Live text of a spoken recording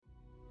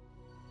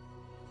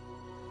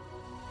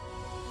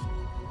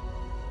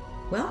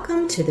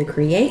Welcome to the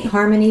Create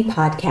Harmony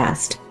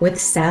podcast with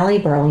Sally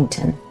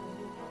Burlington.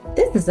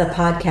 This is a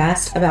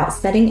podcast about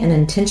setting an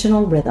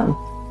intentional rhythm,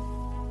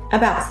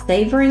 about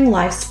savoring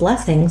life's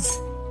blessings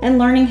and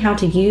learning how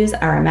to use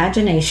our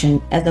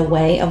imagination as a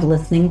way of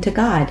listening to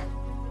God.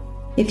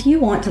 If you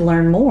want to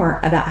learn more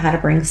about how to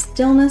bring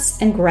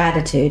stillness and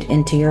gratitude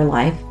into your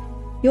life,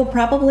 you'll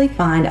probably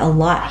find a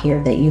lot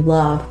here that you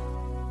love.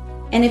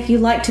 And if you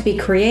like to be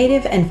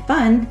creative and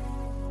fun,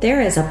 there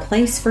is a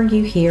place for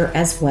you here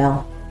as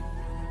well.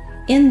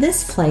 In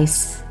this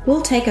place,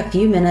 we'll take a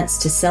few minutes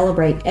to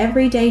celebrate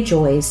everyday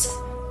joys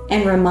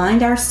and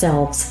remind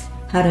ourselves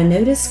how to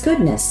notice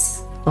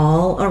goodness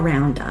all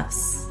around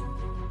us.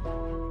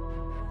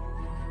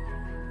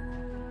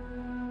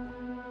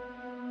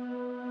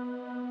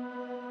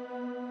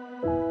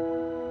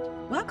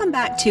 Welcome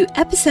back to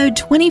episode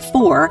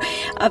 24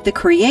 of the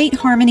Create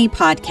Harmony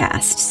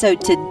podcast. So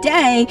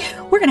today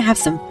we're going to have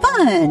some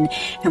fun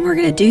and we're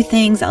going to do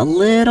things a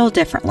little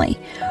differently.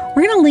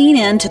 We're going to lean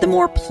into the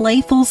more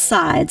playful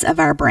sides of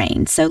our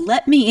brain. So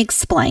let me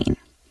explain.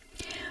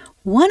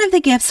 One of the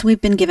gifts we've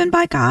been given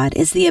by God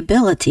is the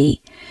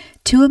ability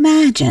to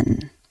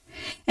imagine.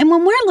 And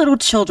when we're little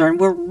children,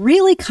 we're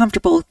really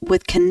comfortable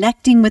with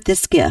connecting with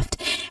this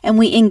gift, and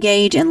we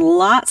engage in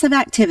lots of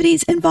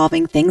activities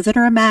involving things that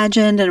are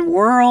imagined and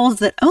worlds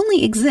that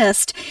only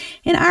exist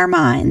in our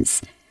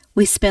minds.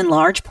 We spend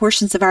large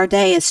portions of our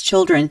day as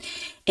children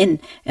in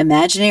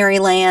imaginary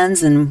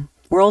lands and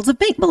worlds of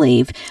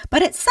make-believe,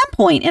 but at some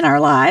point in our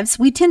lives,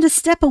 we tend to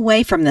step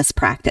away from this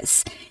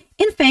practice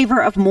in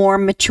favor of more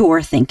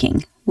mature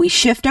thinking. We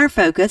shift our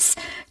focus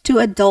to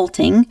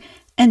adulting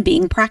and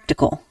being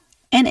practical.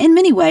 And in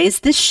many ways,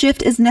 this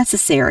shift is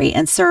necessary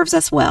and serves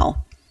us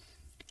well.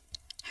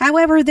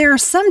 However, there are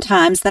some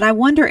times that I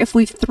wonder if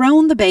we've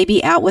thrown the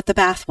baby out with the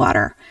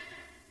bathwater.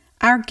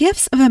 Our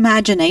gifts of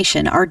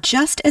imagination are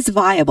just as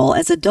viable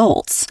as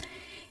adults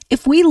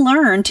if we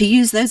learn to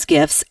use those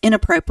gifts in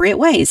appropriate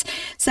ways.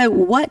 So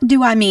what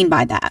do I mean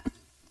by that?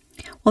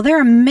 Well, there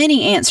are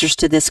many answers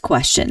to this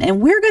question,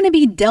 and we're going to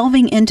be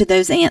delving into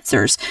those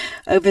answers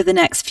over the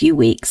next few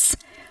weeks.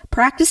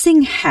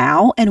 Practicing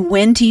how and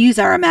when to use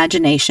our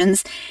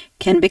imaginations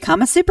can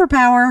become a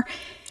superpower.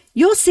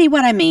 You'll see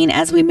what I mean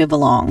as we move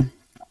along.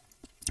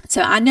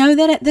 So I know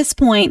that at this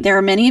point, there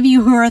are many of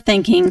you who are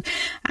thinking,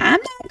 I'm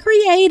not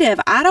creative.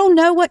 I don't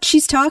know what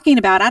she's talking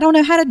about. I don't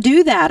know how to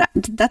do that.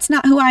 That's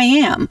not who I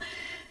am.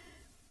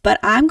 But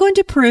I'm going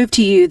to prove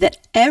to you that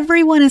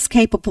everyone is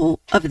capable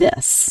of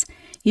this.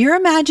 Your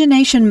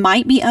imagination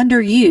might be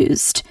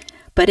underused,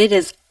 but it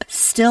is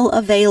still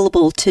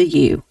available to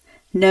you,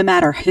 no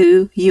matter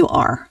who you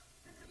are.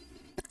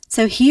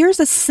 So here's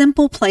a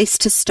simple place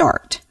to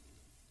start.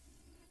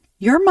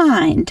 Your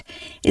mind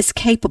is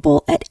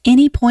capable at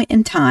any point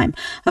in time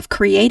of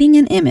creating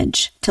an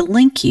image to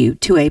link you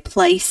to a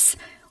place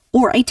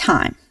or a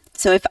time.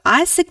 So if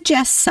I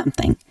suggest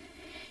something,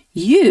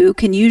 you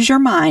can use your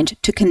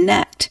mind to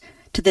connect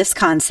to this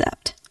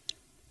concept.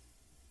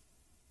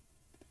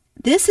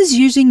 This is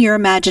using your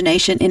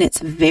imagination in its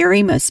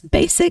very most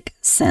basic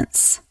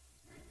sense.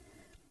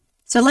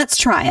 So let's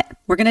try it.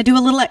 We're going to do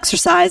a little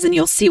exercise and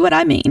you'll see what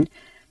I mean.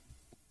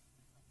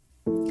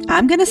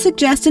 I'm going to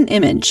suggest an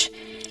image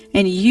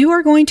and you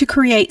are going to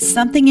create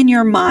something in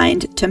your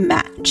mind to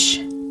match.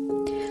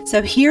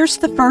 So here's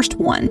the first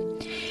one.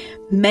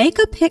 Make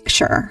a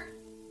picture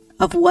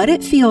of what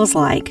it feels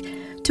like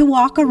to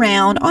walk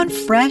around on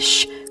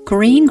fresh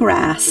green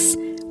grass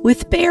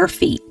with bare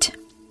feet.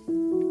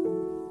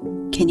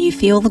 Can you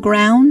feel the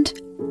ground?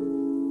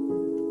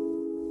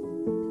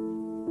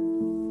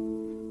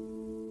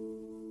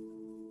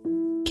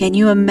 Can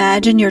you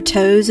imagine your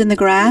toes in the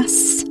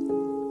grass?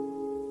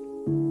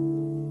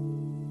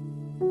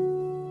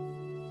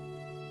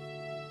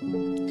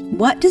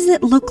 What does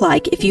it look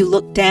like if you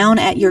look down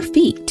at your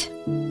feet?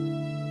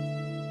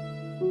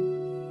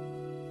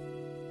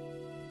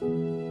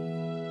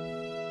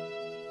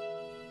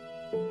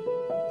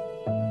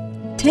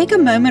 Take a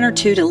moment or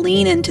two to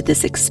lean into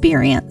this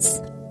experience.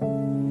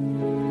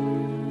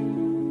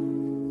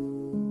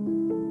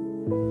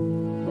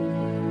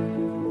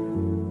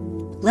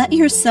 Let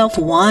yourself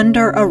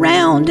wander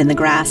around in the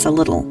grass a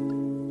little.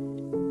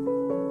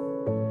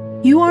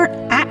 You aren't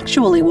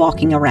actually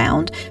walking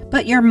around,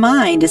 but your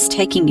mind is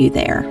taking you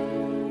there.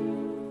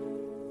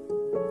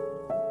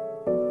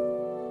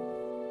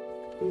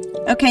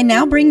 Okay,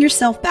 now bring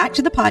yourself back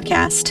to the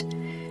podcast,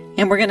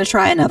 and we're going to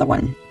try another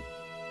one.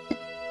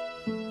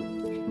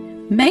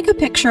 Make a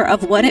picture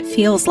of what it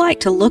feels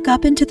like to look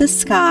up into the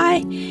sky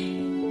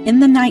in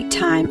the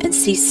nighttime and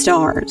see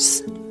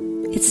stars.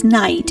 It's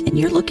night, and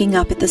you're looking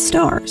up at the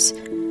stars.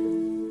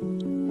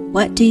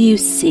 What do you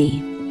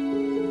see?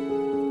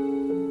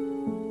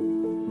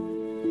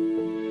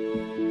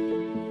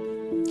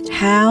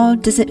 How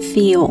does it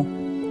feel?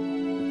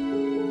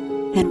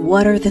 And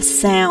what are the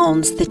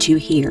sounds that you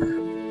hear?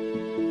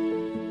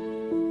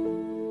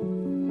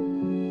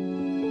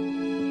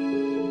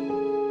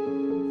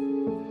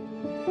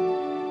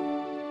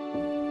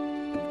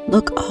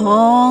 Look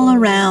all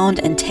around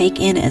and take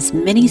in as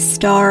many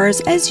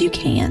stars as you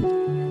can.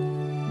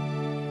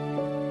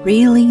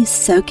 Really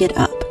soak it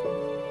up.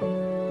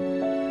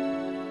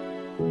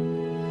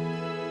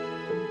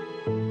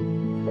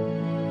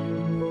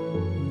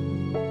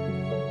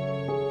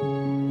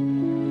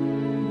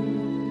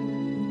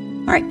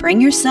 All right,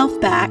 bring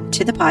yourself back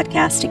to the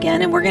podcast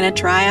again, and we're going to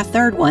try a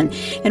third one.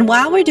 And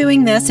while we're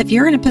doing this, if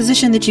you're in a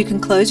position that you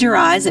can close your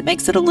eyes, it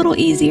makes it a little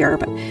easier.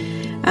 But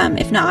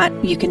if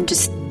not, you can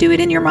just do it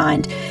in your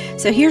mind.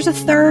 So here's a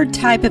third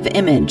type of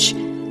image.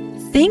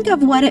 Think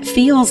of what it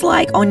feels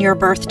like on your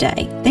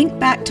birthday. Think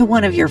back to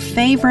one of your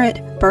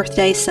favorite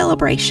birthday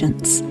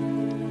celebrations.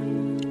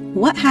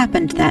 What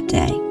happened that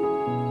day?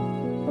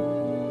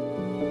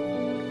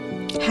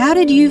 How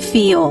did you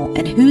feel,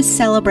 and who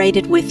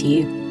celebrated with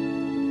you?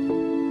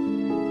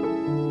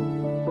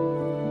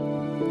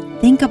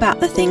 Think about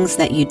the things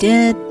that you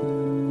did,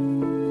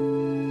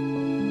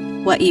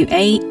 what you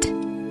ate,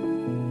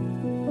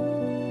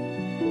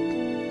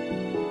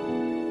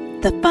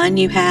 the fun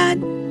you had.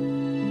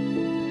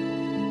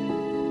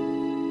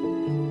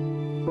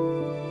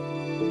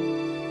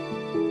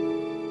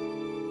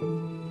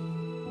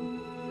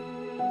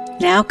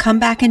 Now come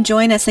back and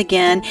join us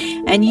again,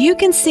 and you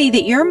can see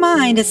that your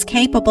mind is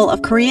capable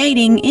of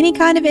creating any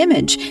kind of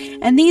image,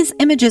 and these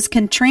images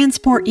can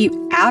transport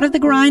you out of the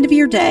grind of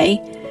your day,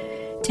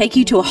 take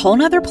you to a whole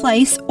nother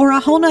place or a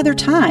whole nother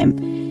time.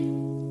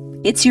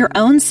 It's your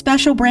own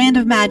special brand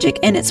of magic,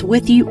 and it's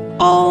with you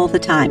all the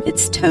time.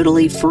 It's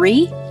totally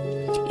free.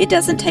 It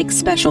doesn't take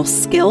special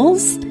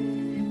skills.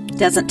 It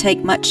doesn't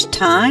take much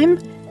time.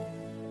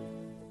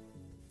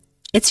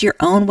 It's your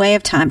own way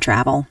of time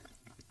travel.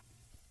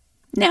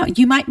 Now,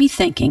 you might be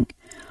thinking,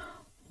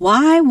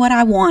 why would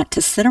I want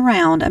to sit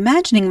around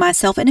imagining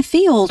myself in a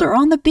field or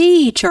on the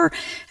beach or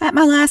at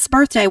my last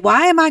birthday?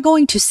 Why am I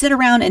going to sit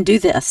around and do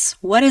this?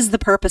 What is the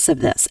purpose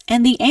of this?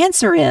 And the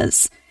answer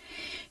is,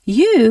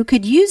 you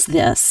could use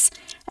this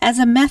as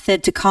a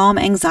method to calm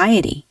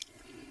anxiety,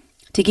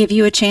 to give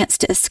you a chance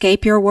to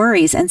escape your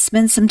worries and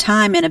spend some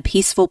time in a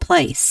peaceful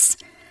place.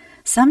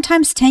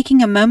 Sometimes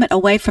taking a moment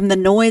away from the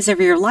noise of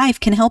your life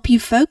can help you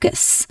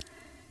focus.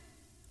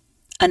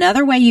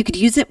 Another way you could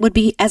use it would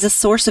be as a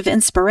source of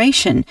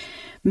inspiration,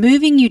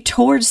 moving you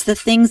towards the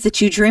things that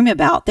you dream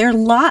about. There are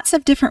lots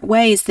of different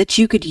ways that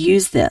you could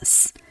use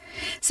this.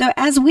 So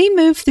as we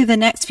move through the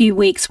next few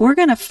weeks, we're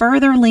going to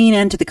further lean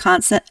into the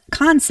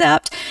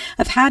concept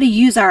of how to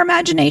use our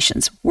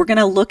imaginations. We're going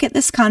to look at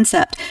this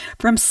concept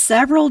from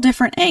several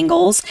different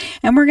angles,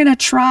 and we're going to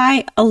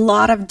try a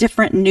lot of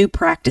different new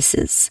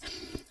practices.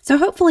 So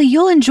hopefully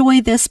you'll enjoy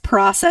this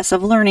process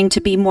of learning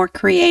to be more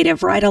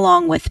creative right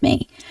along with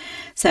me.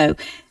 So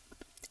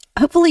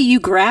hopefully you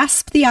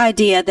grasp the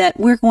idea that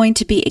we're going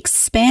to be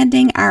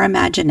expanding our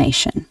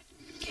imagination.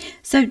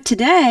 So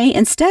today,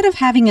 instead of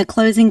having a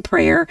closing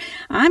prayer,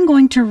 I'm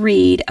going to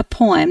read a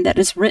poem that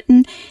is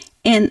written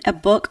in a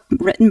book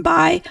written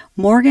by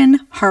Morgan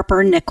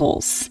Harper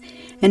Nichols.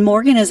 And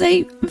Morgan is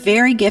a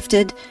very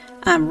gifted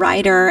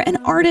writer and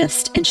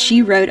artist, and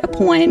she wrote a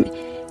poem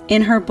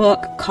in her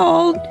book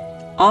called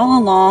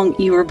All Along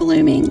You Are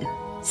Blooming.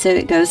 So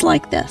it goes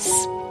like this.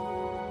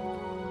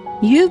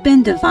 You've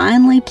been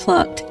divinely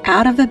plucked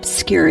out of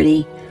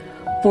obscurity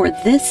for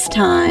this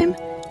time,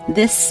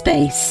 this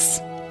space,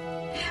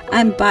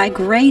 and by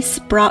grace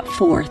brought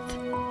forth,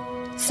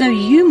 so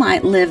you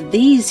might live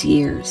these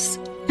years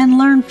and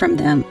learn from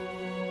them.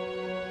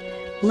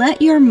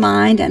 Let your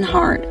mind and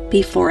heart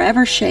be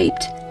forever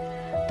shaped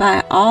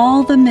by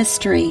all the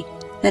mystery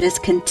that is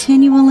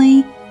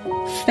continually,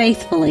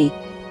 faithfully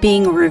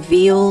being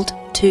revealed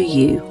to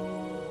you.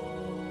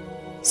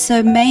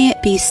 So may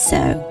it be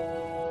so.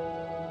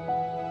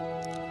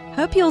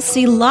 Hope you'll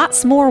see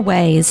lots more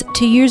ways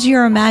to use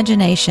your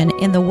imagination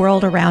in the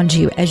world around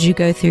you as you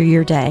go through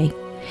your day.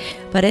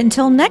 But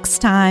until next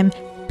time,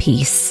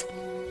 peace.